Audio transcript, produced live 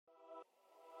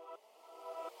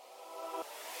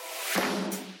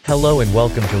Hello and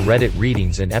welcome to Reddit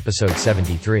Readings and episode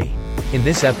 73. In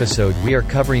this episode we are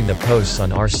covering the posts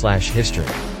on r/history.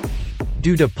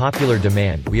 Due to popular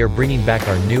demand we are bringing back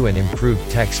our new and improved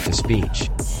text-to-speech.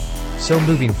 So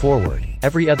moving forward,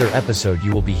 every other episode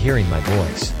you will be hearing my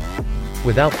voice.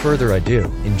 Without further ado,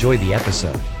 enjoy the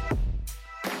episode.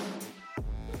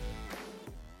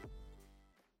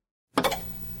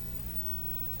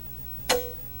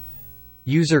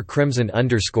 User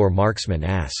Crimson_Marksman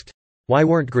asked, why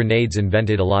weren't grenades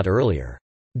invented a lot earlier?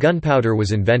 Gunpowder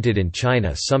was invented in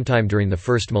China sometime during the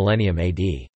first millennium AD.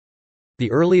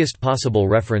 The earliest possible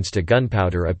reference to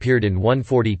gunpowder appeared in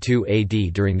 142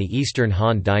 AD during the Eastern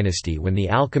Han Dynasty when the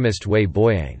alchemist Wei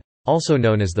Boyang, also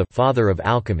known as the father of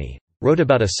alchemy, wrote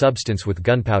about a substance with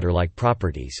gunpowder-like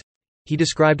properties. He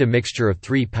described a mixture of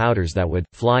three powders that would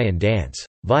fly and dance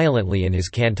violently in his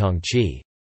Cantong Qi,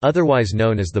 otherwise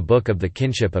known as the Book of the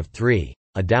Kinship of Three,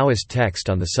 a Taoist text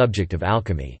on the subject of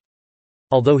alchemy.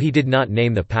 Although he did not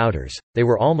name the powders, they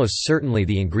were almost certainly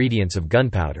the ingredients of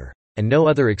gunpowder, and no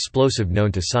other explosive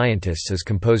known to scientists is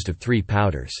composed of three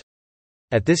powders.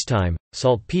 At this time,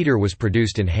 saltpeter was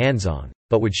produced in Hanzhong,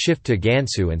 but would shift to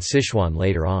Gansu and Sichuan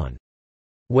later on.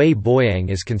 Wei Boyang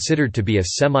is considered to be a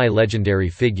semi-legendary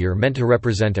figure meant to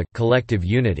represent a collective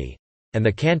unity, and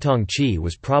the Cantong Qi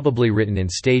was probably written in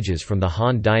stages from the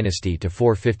Han Dynasty to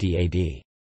 450 AD.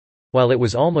 While it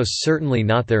was almost certainly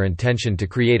not their intention to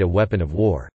create a weapon of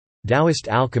war, Taoist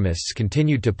alchemists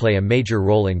continued to play a major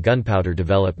role in gunpowder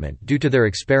development due to their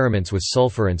experiments with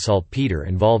sulfur and saltpeter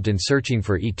involved in searching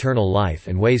for eternal life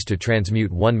and ways to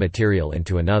transmute one material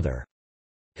into another.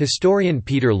 Historian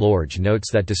Peter Lorge notes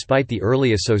that despite the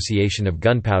early association of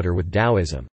gunpowder with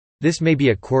Taoism, this may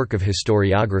be a quirk of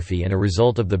historiography and a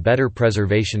result of the better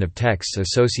preservation of texts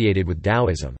associated with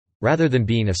Taoism, rather than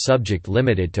being a subject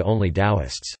limited to only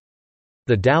Taoists.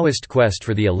 The Taoist quest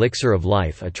for the elixir of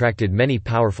life attracted many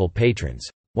powerful patrons,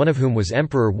 one of whom was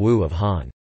Emperor Wu of Han.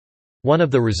 One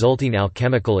of the resulting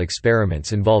alchemical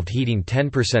experiments involved heating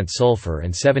 10% sulfur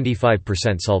and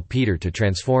 75% saltpeter to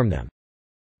transform them.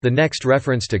 The next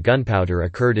reference to gunpowder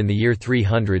occurred in the year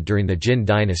 300 during the Jin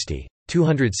dynasty,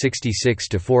 266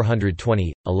 to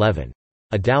 420, 11.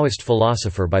 A Taoist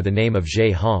philosopher by the name of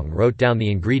Zhe Hong wrote down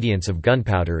the ingredients of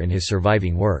gunpowder in his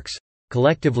surviving works,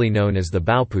 collectively known as the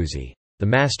Baopuzi, the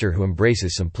master who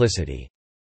embraces simplicity.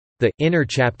 The inner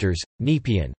chapters,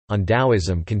 Nepean, on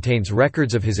Taoism contains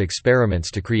records of his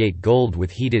experiments to create gold with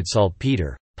heated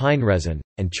saltpeter, pine resin,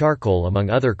 and charcoal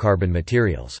among other carbon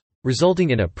materials,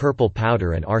 resulting in a purple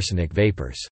powder and arsenic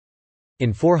vapors.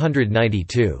 In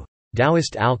 492,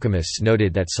 Taoist alchemists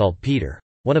noted that saltpeter,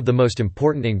 one of the most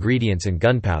important ingredients in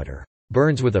gunpowder,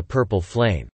 burns with a purple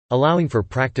flame, allowing for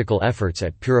practical efforts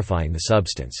at purifying the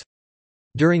substance.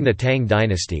 During the Tang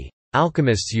dynasty,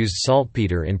 alchemists used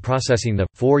saltpeter in processing the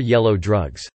four yellow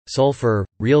drugs, sulfur,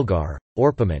 realgar,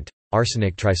 orpiment,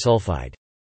 arsenic trisulfide.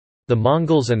 The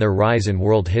Mongols and their rise in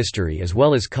world history as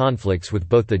well as conflicts with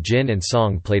both the Jin and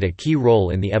Song played a key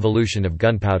role in the evolution of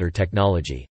gunpowder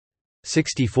technology.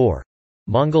 64.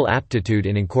 Mongol aptitude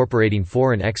in incorporating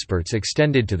foreign experts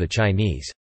extended to the Chinese,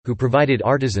 who provided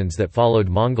artisans that followed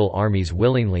Mongol armies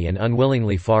willingly and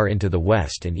unwillingly far into the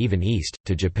west and even east,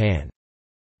 to Japan.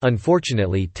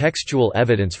 Unfortunately, textual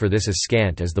evidence for this is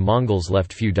scant as the Mongols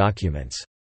left few documents.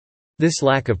 This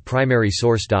lack of primary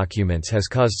source documents has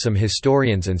caused some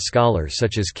historians and scholars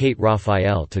such as Kate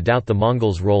Raphael to doubt the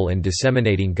Mongols' role in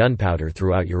disseminating gunpowder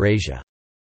throughout Eurasia.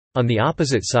 On the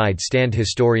opposite side stand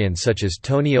historians such as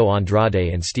Tonio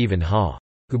Andrade and Stephen Ha,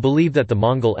 who believe that the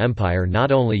Mongol Empire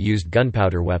not only used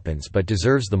gunpowder weapons but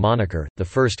deserves the moniker, the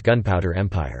First Gunpowder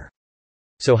Empire.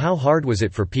 So how hard was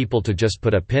it for people to just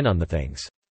put a pin on the things?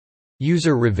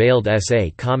 User Revealed SA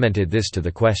commented this to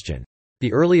the question.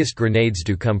 The earliest grenades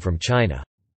do come from China.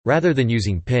 Rather than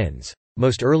using pins,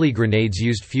 most early grenades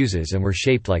used fuses and were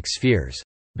shaped like spheres.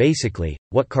 Basically,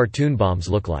 what cartoon bombs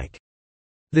look like.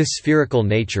 This spherical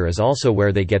nature is also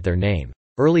where they get their name.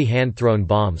 Early hand-thrown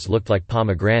bombs looked like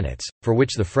pomegranates, for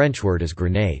which the French word is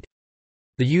grenade.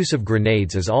 The use of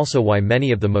grenades is also why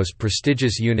many of the most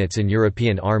prestigious units in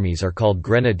European armies are called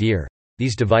grenadier.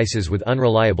 These devices with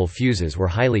unreliable fuses were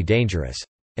highly dangerous,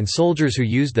 and soldiers who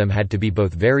used them had to be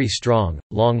both very strong,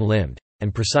 long-limbed,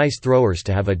 and precise throwers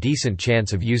to have a decent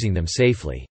chance of using them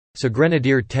safely. So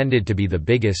grenadier tended to be the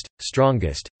biggest,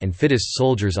 strongest, and fittest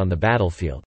soldiers on the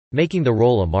battlefield, making the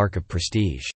role a mark of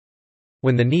prestige.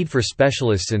 When the need for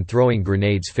specialists in throwing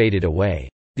grenades faded away,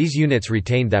 these units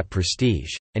retained that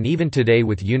prestige, and even today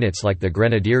with units like the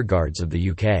Grenadier Guards of the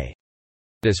UK.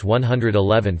 This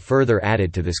 111 further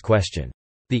added to this question.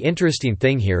 The interesting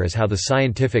thing here is how the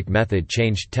scientific method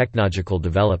changed technological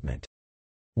development.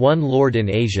 One lord in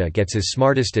Asia gets his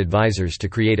smartest advisors to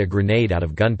create a grenade out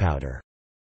of gunpowder.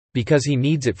 Because he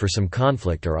needs it for some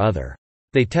conflict or other.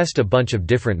 They test a bunch of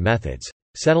different methods,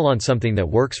 settle on something that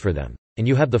works for them, and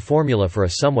you have the formula for a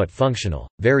somewhat functional,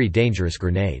 very dangerous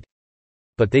grenade.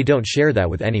 But they don't share that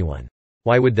with anyone.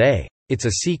 Why would they? It's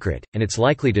a secret, and it's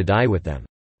likely to die with them.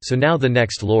 So now the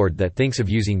next lord that thinks of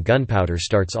using gunpowder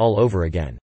starts all over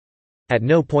again. At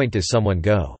no point does someone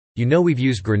go, "You know, we've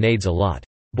used grenades a lot.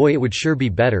 Boy, it would sure be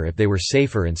better if they were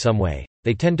safer in some way."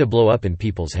 They tend to blow up in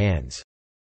people's hands.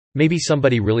 Maybe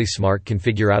somebody really smart can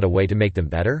figure out a way to make them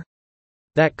better?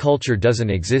 That culture doesn't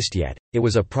exist yet. It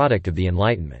was a product of the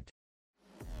Enlightenment.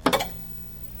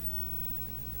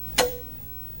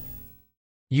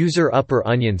 User Upper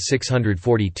Onion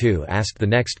 642 asked the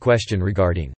next question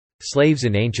regarding slaves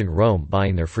in ancient Rome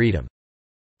buying their freedom.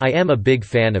 I am a big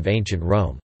fan of ancient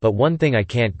Rome, but one thing I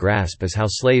can't grasp is how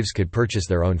slaves could purchase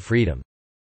their own freedom.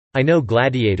 I know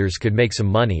gladiators could make some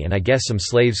money, and I guess some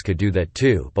slaves could do that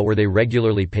too, but were they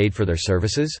regularly paid for their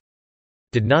services?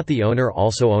 Did not the owner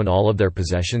also own all of their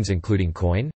possessions including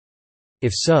coin?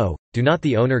 If so, do not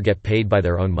the owner get paid by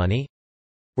their own money?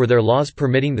 Were there laws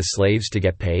permitting the slaves to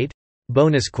get paid?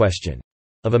 Bonus question.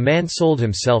 If a man sold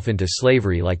himself into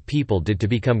slavery like people did to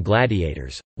become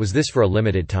gladiators, was this for a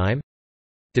limited time?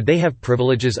 Did they have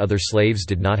privileges other slaves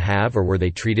did not have, or were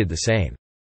they treated the same?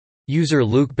 User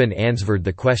Luke Ben answered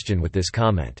the question with this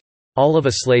comment. All of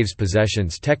a slave's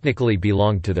possessions technically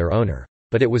belonged to their owner,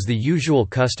 but it was the usual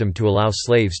custom to allow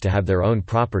slaves to have their own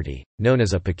property, known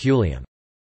as a peculium.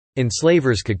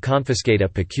 Enslavers could confiscate a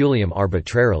peculium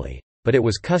arbitrarily, but it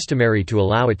was customary to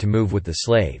allow it to move with the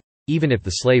slave, even if the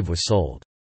slave was sold.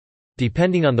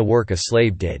 Depending on the work a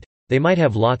slave did, they might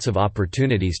have lots of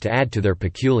opportunities to add to their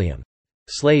peculium.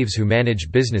 Slaves who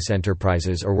managed business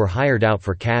enterprises or were hired out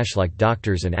for cash like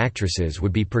doctors and actresses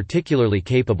would be particularly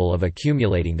capable of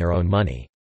accumulating their own money.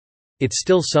 It's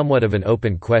still somewhat of an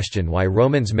open question why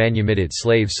Romans manumitted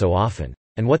slaves so often,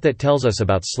 and what that tells us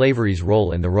about slavery's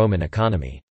role in the Roman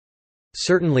economy.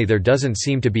 Certainly there doesn't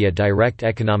seem to be a direct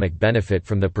economic benefit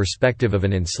from the perspective of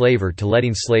an enslaver to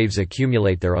letting slaves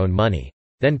accumulate their own money,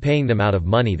 then paying them out of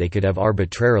money they could have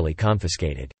arbitrarily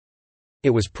confiscated. It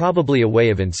was probably a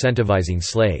way of incentivizing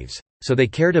slaves, so they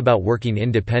cared about working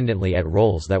independently at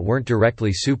roles that weren't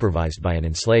directly supervised by an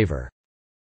enslaver.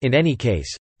 In any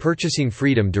case, purchasing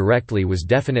freedom directly was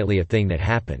definitely a thing that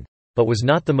happened, but was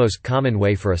not the most common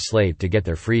way for a slave to get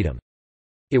their freedom.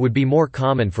 It would be more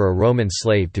common for a Roman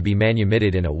slave to be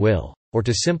manumitted in a will, or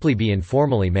to simply be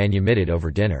informally manumitted over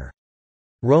dinner.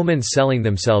 Romans selling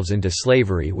themselves into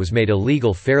slavery was made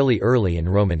illegal fairly early in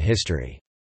Roman history.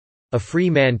 A free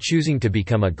man choosing to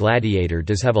become a gladiator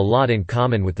does have a lot in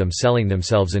common with them selling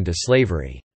themselves into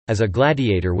slavery, as a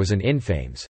gladiator was an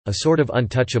infames, a sort of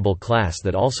untouchable class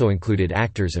that also included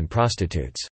actors and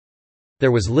prostitutes.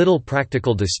 There was little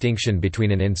practical distinction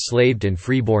between an enslaved and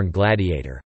freeborn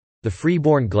gladiator. The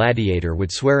freeborn gladiator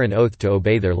would swear an oath to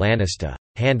obey their lanista,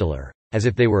 handler, as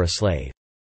if they were a slave.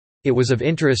 It was of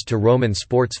interest to Roman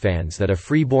sports fans that a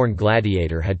freeborn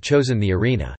gladiator had chosen the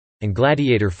arena, and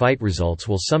gladiator fight results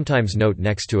will sometimes note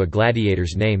next to a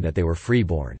gladiator's name that they were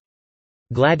freeborn.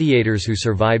 Gladiators who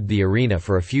survived the arena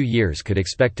for a few years could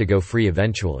expect to go free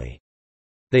eventually.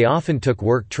 They often took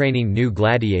work training new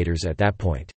gladiators at that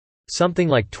point. Something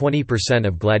like 20%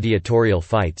 of gladiatorial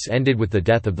fights ended with the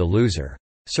death of the loser.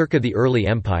 Circa the early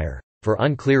empire, for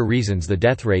unclear reasons the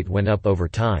death rate went up over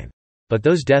time. But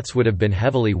those deaths would have been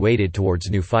heavily weighted towards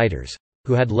new fighters,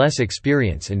 who had less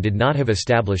experience and did not have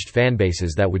established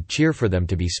fanbases that would cheer for them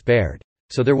to be spared,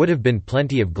 so there would have been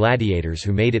plenty of gladiators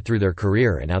who made it through their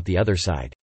career and out the other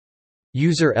side.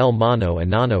 User El Mano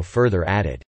Anano further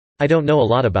added, I don't know a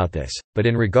lot about this, but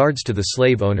in regards to the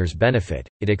slave owner's benefit,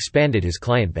 it expanded his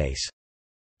client base.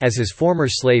 As his former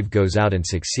slave goes out and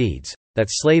succeeds, that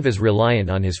slave is reliant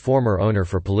on his former owner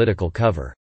for political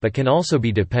cover, but can also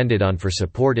be depended on for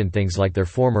support in things like their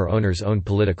former owner's own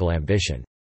political ambition.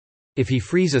 If he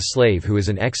frees a slave who is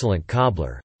an excellent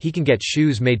cobbler, he can get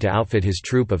shoes made to outfit his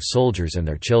troop of soldiers and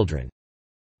their children.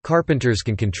 Carpenters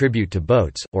can contribute to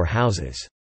boats or houses.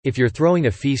 If you're throwing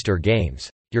a feast or games,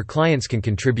 your clients can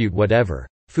contribute whatever,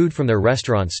 food from their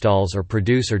restaurant stalls or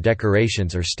produce or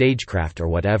decorations or stagecraft or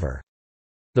whatever.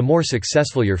 The more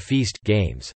successful your feast,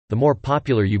 games, the more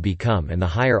popular you become and the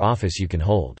higher office you can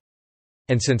hold.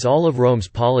 And since all of Rome's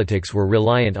politics were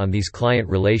reliant on these client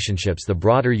relationships, the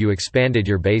broader you expanded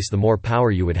your base, the more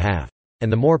power you would have.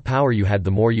 And the more power you had,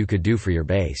 the more you could do for your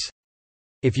base.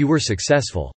 If you were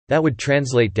successful, that would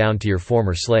translate down to your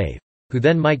former slave, who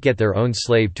then might get their own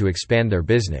slave to expand their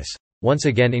business, once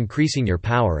again increasing your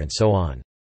power and so on.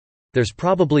 There's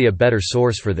probably a better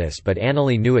source for this, but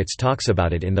Annalee Newitz talks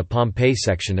about it in the Pompeii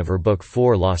section of her book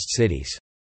Four Lost Cities.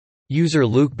 User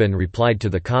Lukeben replied to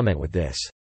the comment with this: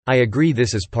 "I agree,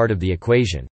 this is part of the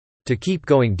equation. To keep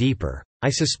going deeper,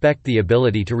 I suspect the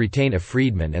ability to retain a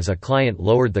freedman as a client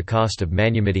lowered the cost of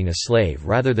manumitting a slave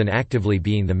rather than actively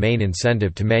being the main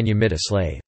incentive to manumit a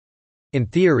slave. In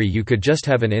theory, you could just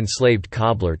have an enslaved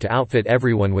cobbler to outfit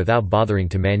everyone without bothering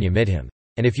to manumit him.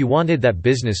 And if you wanted that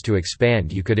business to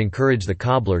expand, you could encourage the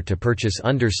cobbler to purchase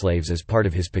underslaves as part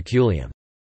of his peculium.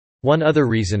 One other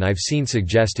reason I've seen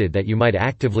suggested that you might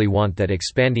actively want that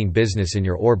expanding business in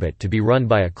your orbit to be run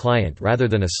by a client rather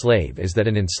than a slave is that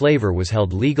an enslaver was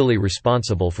held legally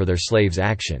responsible for their slave's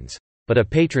actions, but a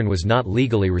patron was not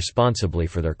legally responsible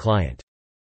for their client.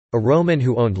 A Roman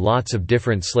who owned lots of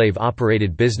different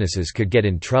slave-operated businesses could get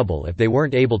in trouble if they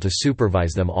weren't able to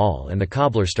supervise them all and the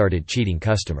cobbler started cheating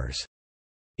customers.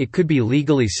 It could be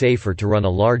legally safer to run a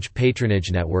large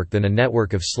patronage network than a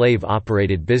network of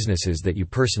slave-operated businesses that you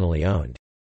personally owned."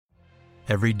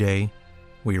 Every day,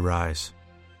 we rise,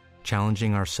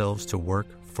 challenging ourselves to work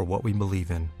for what we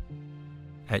believe in.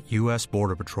 At U.S.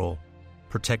 Border Patrol,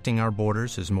 protecting our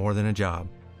borders is more than a job.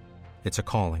 It's a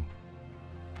calling.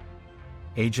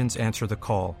 Agents answer the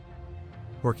call,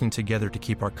 working together to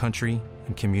keep our country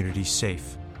and communities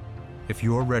safe. If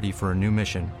you are ready for a new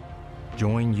mission,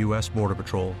 join U.S. Border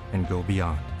Patrol and go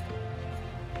beyond.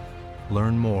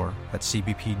 Learn more at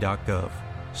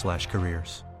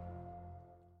cbp.gov/careers.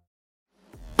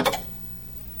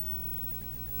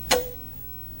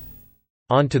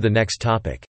 On to the next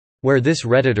topic, where this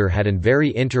Redditor had a very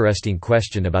interesting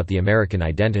question about the American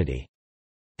identity.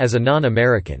 As a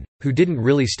non-American, who didn't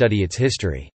really study its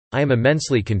history, I am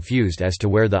immensely confused as to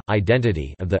where the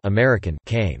identity of the American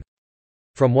came.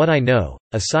 From what I know,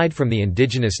 aside from the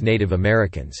indigenous Native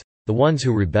Americans, the ones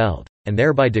who rebelled, and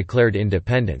thereby declared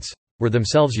independence, were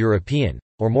themselves European,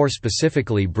 or more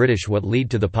specifically British, what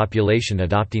led to the population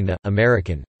adopting the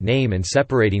American name and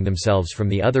separating themselves from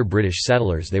the other British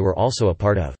settlers they were also a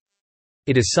part of.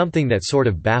 It is something that sort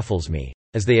of baffles me,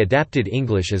 as they adapted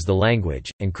English as the language,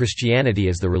 and Christianity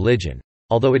as the religion,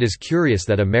 although it is curious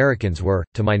that Americans were,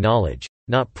 to my knowledge,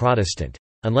 not Protestant,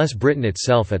 unless Britain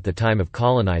itself at the time of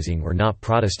colonizing were not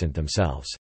Protestant themselves.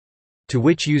 To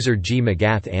which user G.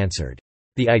 McGath answered,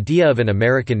 "The idea of an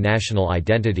American national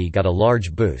identity got a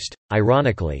large boost,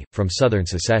 ironically, from Southern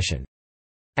secession.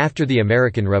 After the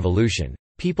American Revolution,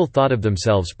 people thought of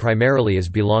themselves primarily as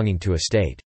belonging to a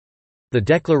state. The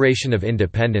Declaration of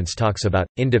Independence talks about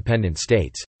independent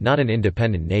states, not an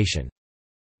independent nation.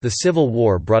 The Civil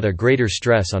War brought a greater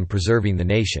stress on preserving the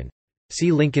nation.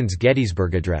 See Lincoln's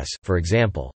Gettysburg Address, for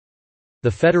example.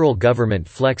 The federal government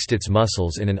flexed its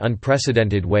muscles in an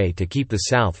unprecedented way to keep the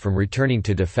South from returning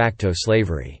to de facto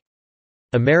slavery.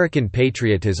 American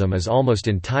patriotism is almost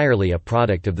entirely a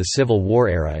product of the Civil War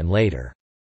era and later."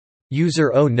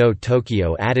 User Oh No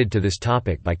Tokyo added to this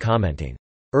topic by commenting,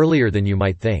 "Earlier than you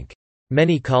might think.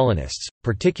 Many colonists,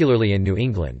 particularly in New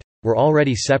England, were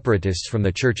already separatists from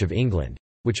the Church of England,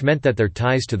 which meant that their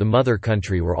ties to the mother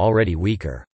country were already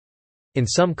weaker. In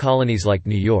some colonies like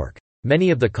New York,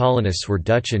 many of the colonists were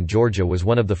Dutch, and Georgia was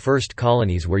one of the first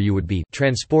colonies where you would be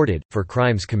transported for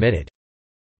crimes committed.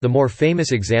 The more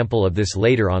famous example of this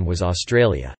later on was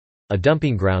Australia, a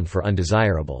dumping ground for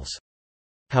undesirables.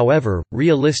 However,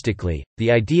 realistically, the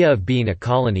idea of being a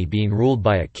colony being ruled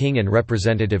by a king and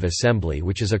representative assembly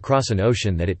which is across an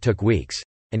ocean that it took weeks,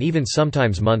 and even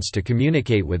sometimes months to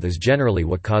communicate with is generally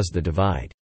what caused the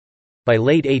divide. By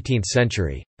late 18th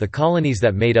century, the colonies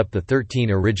that made up the 13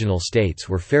 original states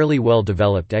were fairly well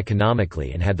developed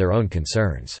economically and had their own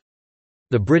concerns.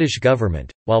 The British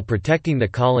government, while protecting the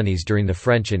colonies during the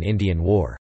French and Indian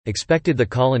War, expected the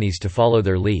colonies to follow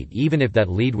their lead even if that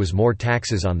lead was more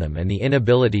taxes on them and the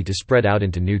inability to spread out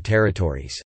into new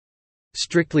territories.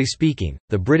 Strictly speaking,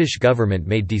 the British government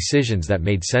made decisions that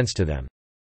made sense to them.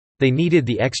 They needed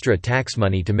the extra tax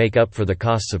money to make up for the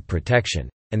costs of protection,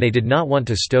 and they did not want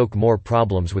to stoke more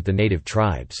problems with the native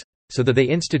tribes, so that they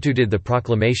instituted the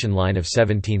Proclamation Line of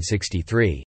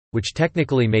 1763, which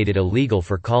technically made it illegal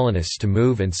for colonists to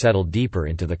move and settle deeper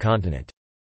into the continent.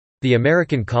 The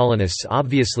American colonists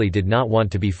obviously did not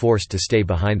want to be forced to stay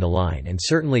behind the line and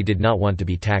certainly did not want to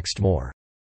be taxed more.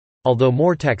 Although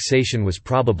more taxation was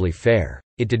probably fair,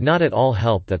 it did not at all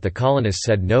help that the colonists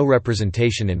had no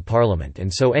representation in Parliament,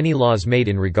 and so any laws made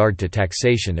in regard to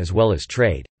taxation as well as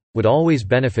trade would always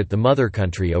benefit the mother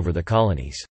country over the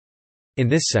colonies. In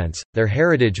this sense, their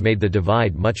heritage made the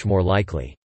divide much more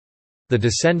likely. The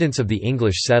descendants of the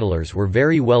English settlers were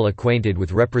very well acquainted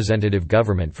with representative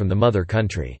government from the mother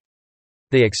country.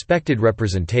 They expected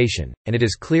representation, and it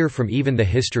is clear from even the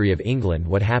history of England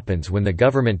what happens when the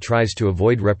government tries to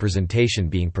avoid representation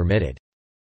being permitted.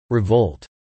 Revolt.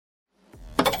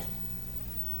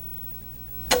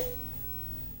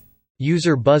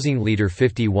 User Buzzing Leader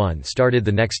 51 started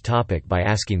the next topic by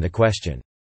asking the question.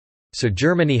 So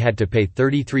Germany had to pay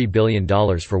 $33 billion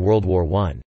for World War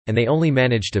I, and they only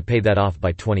managed to pay that off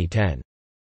by 2010.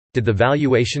 Did the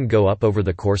valuation go up over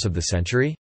the course of the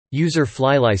century? User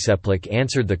Flylyseplik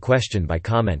answered the question by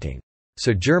commenting.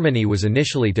 So Germany was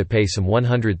initially to pay some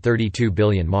 132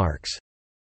 billion marks.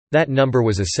 That number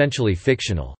was essentially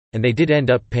fictional, and they did end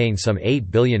up paying some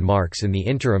 8 billion marks in the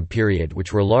interim period,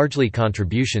 which were largely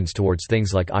contributions towards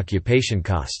things like occupation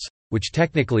costs, which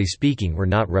technically speaking were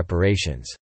not reparations.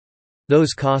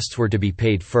 Those costs were to be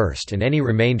paid first and any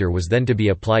remainder was then to be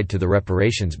applied to the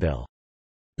reparations bill.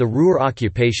 The Ruhr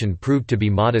occupation proved to be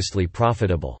modestly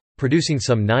profitable, producing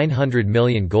some 900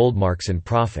 million Goldmarks in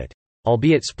profit,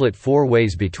 albeit split 4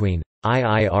 ways between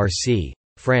IIRC,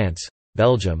 France,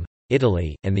 Belgium,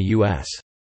 Italy, and the US.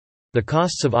 The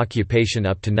costs of occupation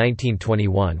up to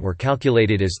 1921 were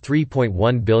calculated as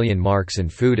 3.1 billion marks in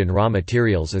food and raw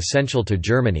materials essential to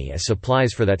Germany, as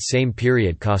supplies for that same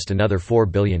period cost another 4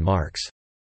 billion marks.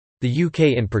 The UK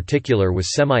in particular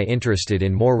was semi-interested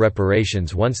in more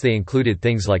reparations once they included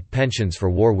things like pensions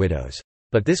for war widows.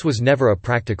 But this was never a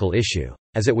practical issue,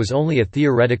 as it was only a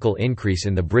theoretical increase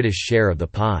in the British share of the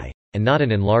pie, and not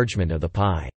an enlargement of the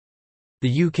pie.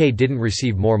 The UK didn't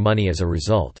receive more money as a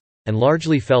result, and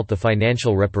largely felt the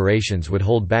financial reparations would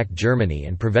hold back Germany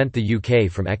and prevent the UK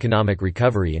from economic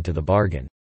recovery into the bargain.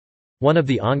 One of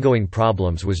the ongoing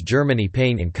problems was Germany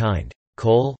paying in kind: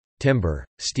 coal, timber,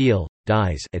 steel,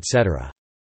 dyes, etc.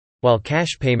 While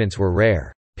cash payments were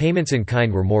rare, payments in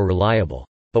kind were more reliable,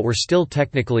 but were still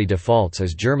technically defaults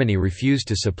as Germany refused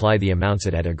to supply the amounts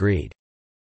it had agreed.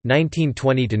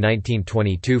 1920 to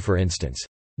 1922 for instance,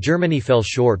 Germany fell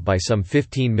short by some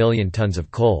 15 million tons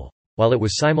of coal, while it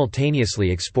was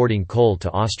simultaneously exporting coal to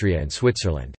Austria and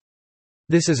Switzerland.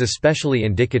 This is especially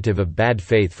indicative of bad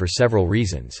faith for several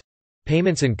reasons.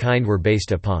 Payments in kind were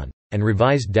based upon, and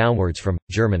revised downwards from,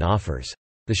 German offers.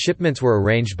 The shipments were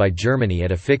arranged by Germany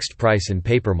at a fixed price in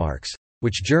paper marks,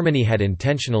 which Germany had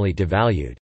intentionally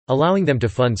devalued, allowing them to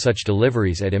fund such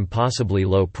deliveries at impossibly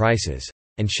low prices,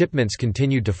 and shipments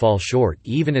continued to fall short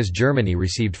even as Germany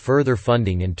received further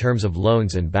funding in terms of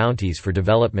loans and bounties for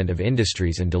development of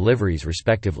industries and deliveries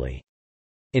respectively.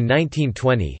 In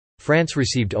 1920, France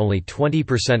received only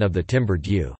 20% of the timber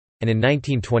due, and in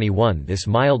 1921 this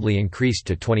mildly increased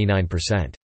to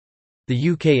 29%. The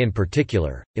UK in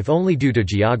particular, if only due to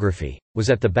geography, was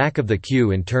at the back of the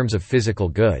queue in terms of physical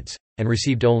goods, and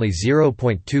received only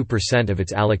 0.2% of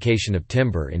its allocation of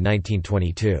timber in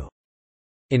 1922.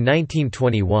 In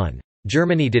 1921,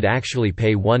 Germany did actually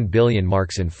pay 1 billion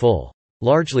marks in full,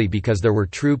 largely because there were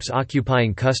troops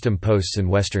occupying custom posts in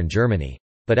western Germany,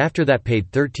 but after that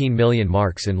paid 13 million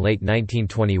marks in late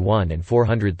 1921 and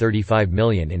 435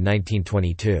 million in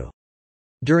 1922.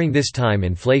 During this time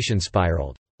inflation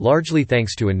spiraled, largely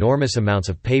thanks to enormous amounts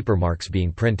of paper marks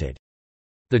being printed.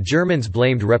 The Germans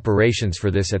blamed reparations for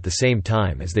this at the same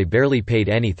time as they barely paid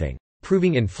anything,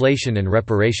 proving inflation and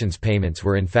reparations payments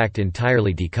were in fact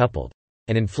entirely decoupled,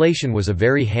 and inflation was a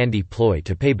very handy ploy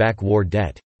to pay back war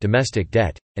debt, domestic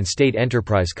debt, and state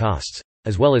enterprise costs,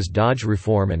 as well as dodge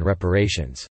reform and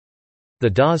reparations. The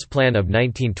Dawes Plan of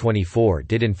 1924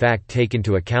 did in fact take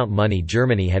into account money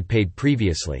Germany had paid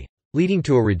previously, leading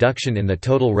to a reduction in the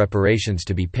total reparations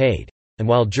to be paid, and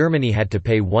while Germany had to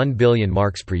pay 1 billion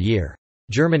marks per year,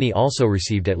 Germany also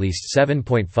received at least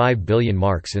 7.5 billion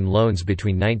marks in loans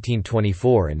between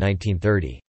 1924 and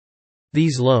 1930.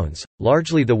 These loans,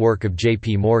 largely the work of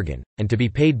J.P. Morgan, and to be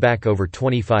paid back over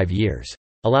 25 years,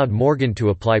 allowed Morgan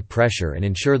to apply pressure and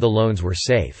ensure the loans were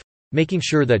safe, making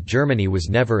sure that Germany was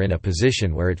never in a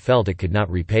position where it felt it could not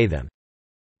repay them.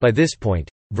 By this point,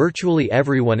 virtually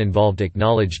everyone involved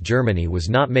acknowledged Germany was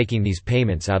not making these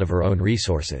payments out of her own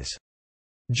resources.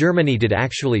 Germany did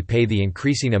actually pay the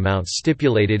increasing amounts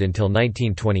stipulated until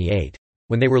 1928,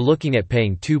 when they were looking at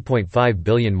paying 2.5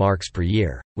 billion marks per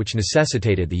year, which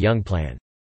necessitated the Young Plan.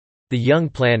 The Young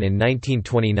Plan in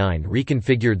 1929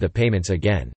 reconfigured the payments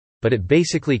again, but it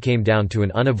basically came down to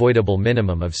an unavoidable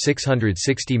minimum of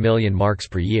 660 million marks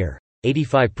per year,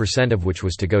 85% of which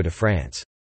was to go to France.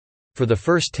 For the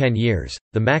first 10 years,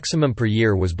 the maximum per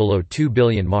year was below 2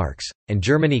 billion marks, and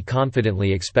Germany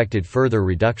confidently expected further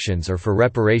reductions or for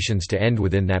reparations to end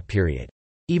within that period,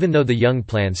 even though the Young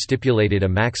Plan stipulated a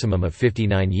maximum of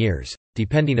 59 years,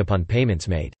 depending upon payments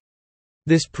made.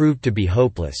 This proved to be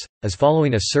hopeless, as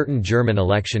following a certain German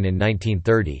election in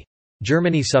 1930,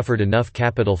 Germany suffered enough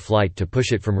capital flight to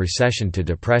push it from recession to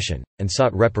depression, and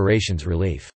sought reparations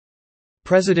relief.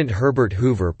 President Herbert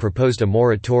Hoover proposed a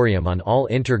moratorium on all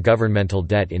intergovernmental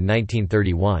debt in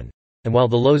 1931, and while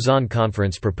the Lausanne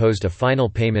Conference proposed a final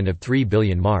payment of 3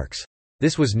 billion marks,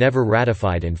 this was never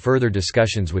ratified and further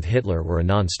discussions with Hitler were a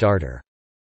non-starter.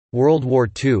 World War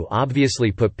II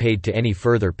obviously put paid to any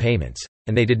further payments,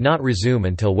 and they did not resume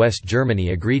until West Germany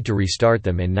agreed to restart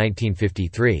them in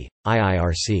 1953,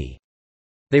 IIRC.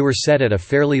 They were set at a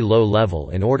fairly low level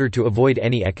in order to avoid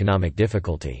any economic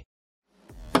difficulty.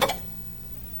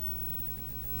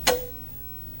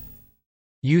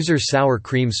 User Sour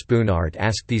Cream Spoon Art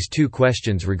asked these two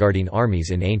questions regarding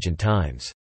armies in ancient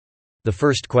times. The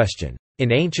first question.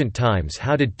 In ancient times,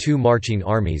 how did two marching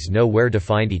armies know where to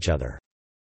find each other?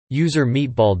 User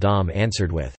Meatball Dom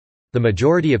answered with, the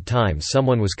majority of times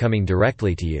someone was coming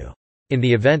directly to you. In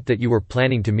the event that you were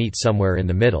planning to meet somewhere in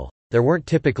the middle, there weren't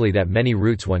typically that many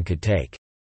routes one could take.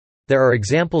 There are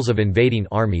examples of invading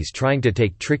armies trying to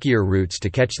take trickier routes to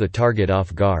catch the target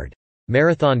off guard,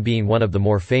 Marathon being one of the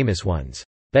more famous ones.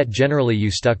 But generally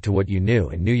you stuck to what you knew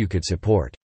and knew you could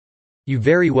support. You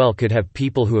very well could have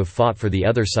people who have fought for the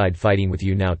other side fighting with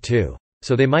you now too,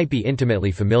 so they might be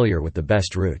intimately familiar with the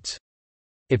best routes.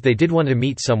 If they did want to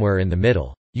meet somewhere in the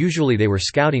middle, usually they were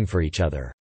scouting for each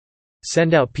other.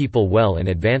 Send out people well in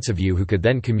advance of you who could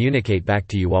then communicate back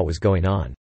to you what was going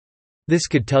on. This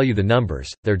could tell you the numbers,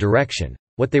 their direction,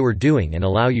 what they were doing, and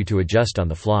allow you to adjust on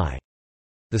the fly.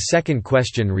 The second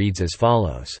question reads as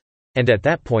follows. And at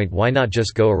that point, why not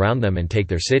just go around them and take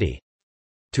their city?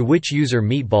 To which user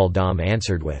Meatball Dom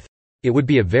answered with, it would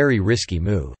be a very risky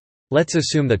move. Let's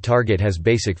assume the target has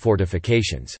basic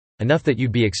fortifications, enough that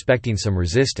you'd be expecting some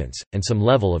resistance, and some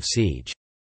level of siege.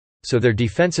 So their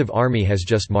defensive army has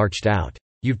just marched out.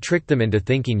 You've tricked them into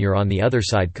thinking you're on the other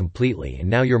side completely, and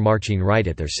now you're marching right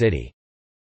at their city.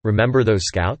 Remember those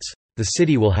scouts? The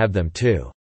city will have them too.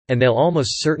 And they'll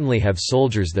almost certainly have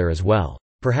soldiers there as well,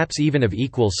 perhaps even of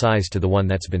equal size to the one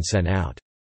that's been sent out.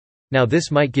 Now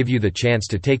this might give you the chance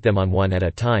to take them on one at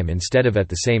a time instead of at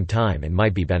the same time, and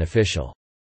might be beneficial.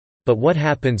 But what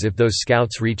happens if those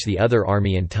scouts reach the other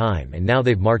army in time and now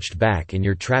they've marched back and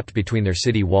you're trapped between their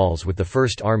city walls with the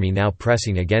first army now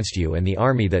pressing against you and the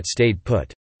army that stayed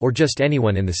put, or just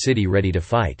anyone in the city ready to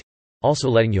fight, also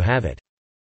letting you have it?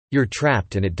 You're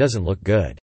trapped and it doesn't look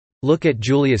good. Look at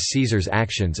Julius Caesar's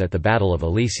actions at the Battle of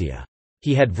Alesia.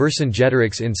 He had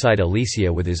Vercingetorix inside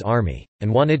Alesia with his army,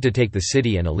 and wanted to take the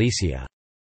city and Alesia.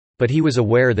 But he was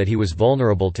aware that he was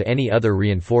vulnerable to any other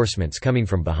reinforcements coming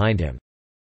from behind him.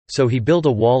 So he built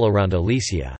a wall around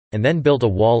Alesia, and then built a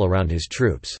wall around his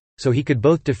troops, so he could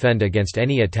both defend against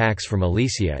any attacks from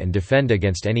Alesia and defend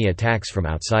against any attacks from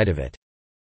outside of it.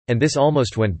 And this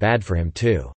almost went bad for him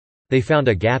too. They found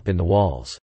a gap in the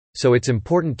walls. So it's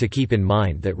important to keep in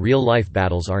mind that real-life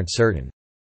battles aren't certain.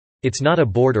 It's not a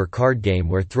board or card game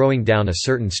where throwing down a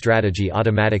certain strategy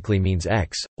automatically means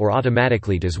X, or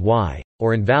automatically does Y,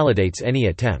 or invalidates any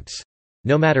attempts,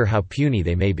 no matter how puny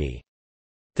they may be.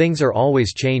 Things are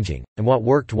always changing, and what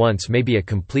worked once may be a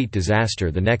complete disaster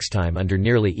the next time under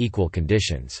nearly equal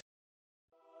conditions.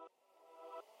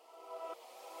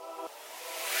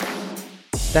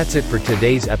 That's it for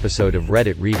today's episode of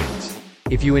Reddit Readings.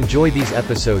 If you enjoy these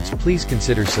episodes, please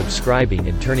consider subscribing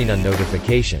and turning on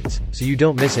notifications, so you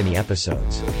don't miss any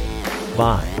episodes.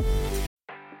 Bye.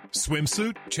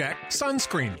 Swimsuit? Check.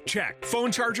 Sunscreen? Check.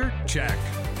 Phone charger? Check.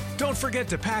 Don't forget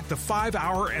to pack the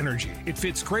 5-Hour Energy. It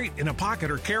fits great in a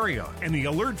pocket or carry-on, and the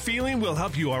alert feeling will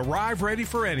help you arrive ready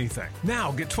for anything.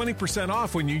 Now get 20%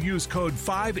 off when you use code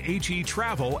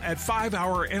 5HETRAVEL at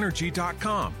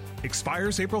 5hourenergy.com.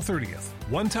 Expires April 30th.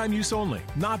 One-time use only.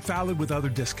 Not valid with other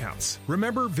discounts.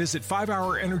 Remember, visit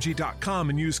 5hourenergy.com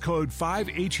and use code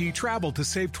 5HETRAVEL to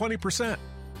save 20%.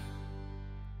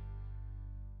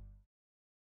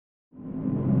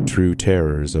 True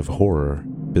terrors of horror,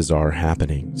 bizarre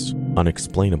happenings,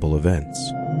 unexplainable events.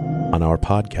 On our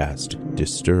podcast,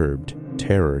 Disturbed,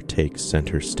 terror takes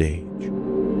center stage.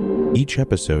 Each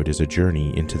episode is a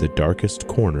journey into the darkest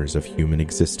corners of human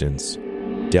existence,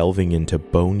 delving into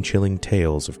bone-chilling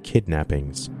tales of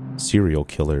kidnappings, serial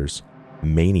killers,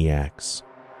 maniacs,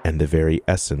 and the very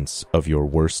essence of your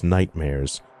worst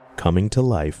nightmares coming to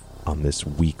life on this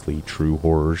weekly true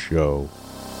horror show.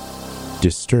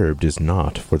 Disturbed is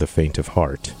not for the faint of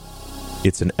heart.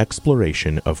 It's an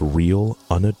exploration of real,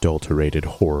 unadulterated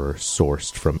horror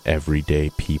sourced from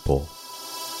everyday people.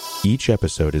 Each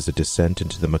episode is a descent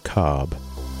into the macabre,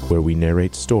 where we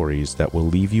narrate stories that will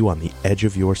leave you on the edge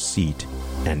of your seat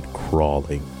and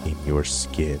crawling in your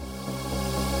skin.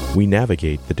 We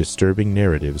navigate the disturbing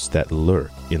narratives that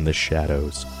lurk in the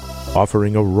shadows,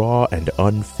 offering a raw and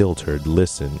unfiltered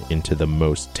listen into the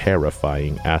most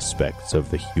terrifying aspects of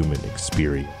the human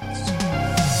experience.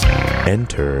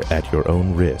 Enter at your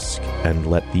own risk and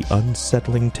let the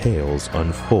unsettling tales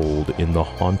unfold in the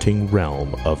haunting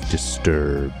realm of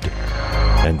Disturbed.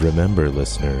 And remember,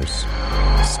 listeners,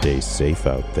 stay safe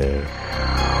out there.